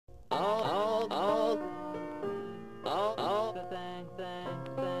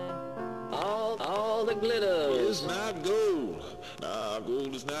glitter. It's not gold. Nah,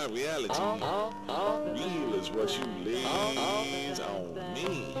 gold is not reality. Real is what you lays on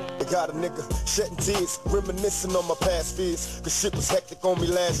me. It got a nigga shedding tears, reminiscing on my past fears. Cause shit was hectic on me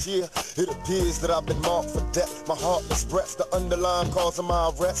last year. It appears that I've been marked for death. My heartless breaths, the underlying cause of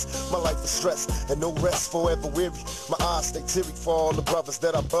my arrest. My life is stress and no rest, forever weary. My eyes stay teary for all the brothers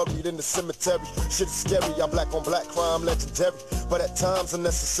that I buried in the cemetery. Shit is scary, I'm black on black crime, legendary. But at times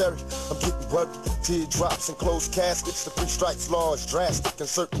unnecessary, I'm getting worried. Teardrops and closed caskets, the 3 strikes law is drastic. And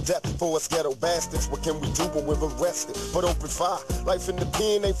certain death for us ghetto bastards. What can we do when we're arrested? But open fire, life in the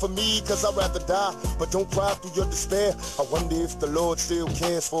pen ain't for me, cause I'd rather die. But don't cry through your despair. I wonder if the Lord still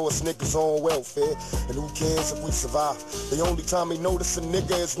cares for us niggas on welfare. And who cares if we survive? The only time he notice a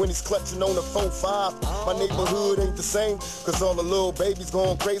nigga is when he's clutching on a 4-5. My neighborhood ain't the same, cause all the little babies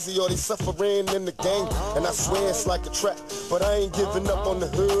going crazy or they suffering in the game. And I swear it's like a trap, but I ain't giving up on the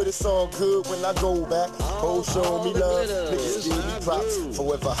hood. It's all good when I go back. Oh, show me love, niggas give me props.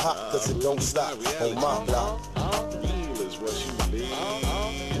 Forever hot, cause it don't stop on my block. Real is what you lays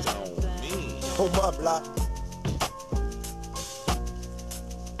on me. On my block.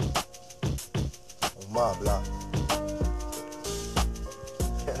 On my block.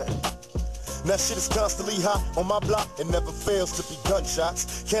 Now shit is constantly hot on my block. It never fails to be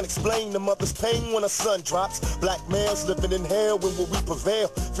gunshots. Can't explain the mother's pain when a son drops. Black males living in hell, when will we prevail?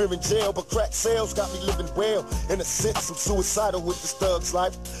 Fear in jail, but crack sales got me living well. In a sense, I'm suicidal with this thug's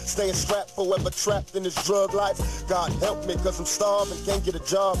life. Staying strapped, forever trapped in this drug life. God help me, cause I'm starving, can't get a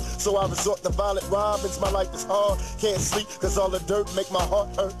job. So I resort to violent robins, my life is hard. Can't sleep, cause all the dirt make my heart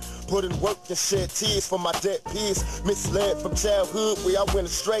hurt. Put in work and shed tears for my dead peers. Misled from childhood where I went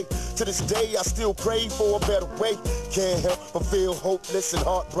astray. To this day, I still crave for a better way. Can't help but feel hopeless and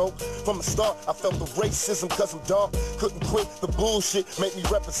heartbroken. From the start, I felt the racism cause I'm dark. Couldn't quit the bullshit, make me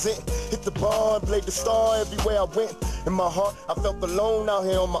represent. Hit the bar and played the star everywhere I went. In my heart, I felt alone out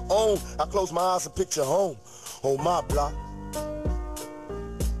here on my own. I close my eyes and picture home on my block.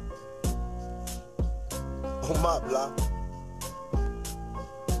 On my block.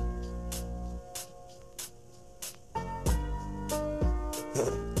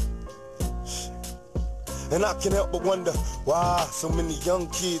 And I can't help but wonder why so many young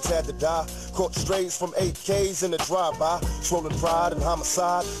kids had to die. Caught strays from AKs in a drive-by. Swollen pride and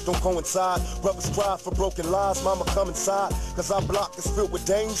homicide don't coincide. Brothers cry for broken lives, mama come inside. Cause our block is filled with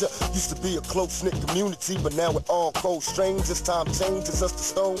danger. Used to be a close-knit community, but now we're all cold strangers. Time changes us to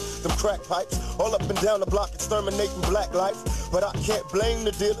stone them crack pipes. All up and down the block exterminating black life. But I can't blame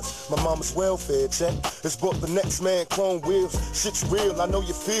the dealers. My mama's welfare check has bought the next man chrome wheels. Shit's real, I know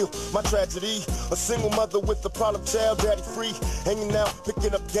you feel my tragedy. A single mother with a problem child, daddy free. Hanging out,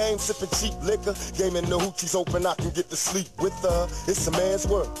 picking up games, sipping cheap liquor. Gaming the hoochies open, I can get to sleep with her. It's a man's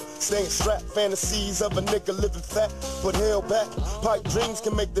world, staying strapped. Fantasies of a nigga living fat, but held back. Pipe dreams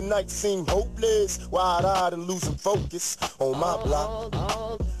can make the night seem hopeless. Wide-eyed and losing focus on my block.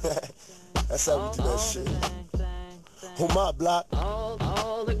 That's how we do that shit. On my block.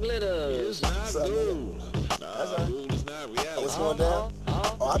 All the glitter. It's not gold. Nah, gold is not reality. Oh, what's going down?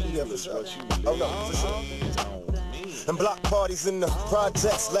 Oh, I'll be there for sure. Oh, no, for sure. And block parties in the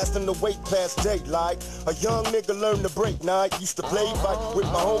projects lasting the wait past daylight. A young nigga learned to break night. Used to play fight with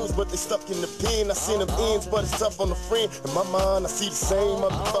my homies, but they stuck in the pen. I seen them ends, but it's tough on the friend. In my mind, I see the same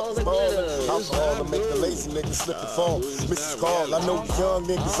motherfuckers ballin'. Alcohol to make the lazy niggas slip and fall. Mrs. Carl, I know the young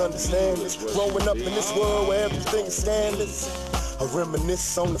niggas understand this. Growing up in this world where everything is scandalous. I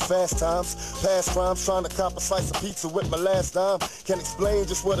reminisce on the fast times, past crimes, trying to cop a slice of pizza with my last dime. Can't explain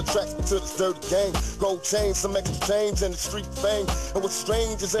just what attracts me to this dirty game. Gold chain, some extra change, and the street fame. And what's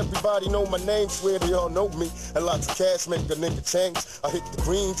strange is everybody know my name, swear they all know me. And lots of cash make a nigga change. I hit the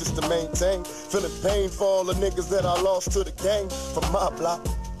green just to maintain. Feeling pain for all the niggas that I lost to the gang from my block.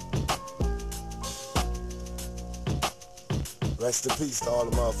 Rest in peace to all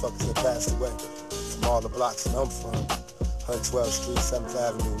the motherfuckers that passed away from all the blocks that I'm from. 112th Street, 7th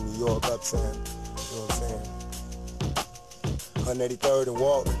Avenue, New York, Uptown, you know what I'm saying? 183rd and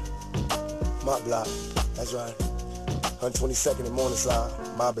Walton, my block, that's right. 122nd and Morningside,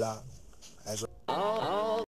 my block, that's right.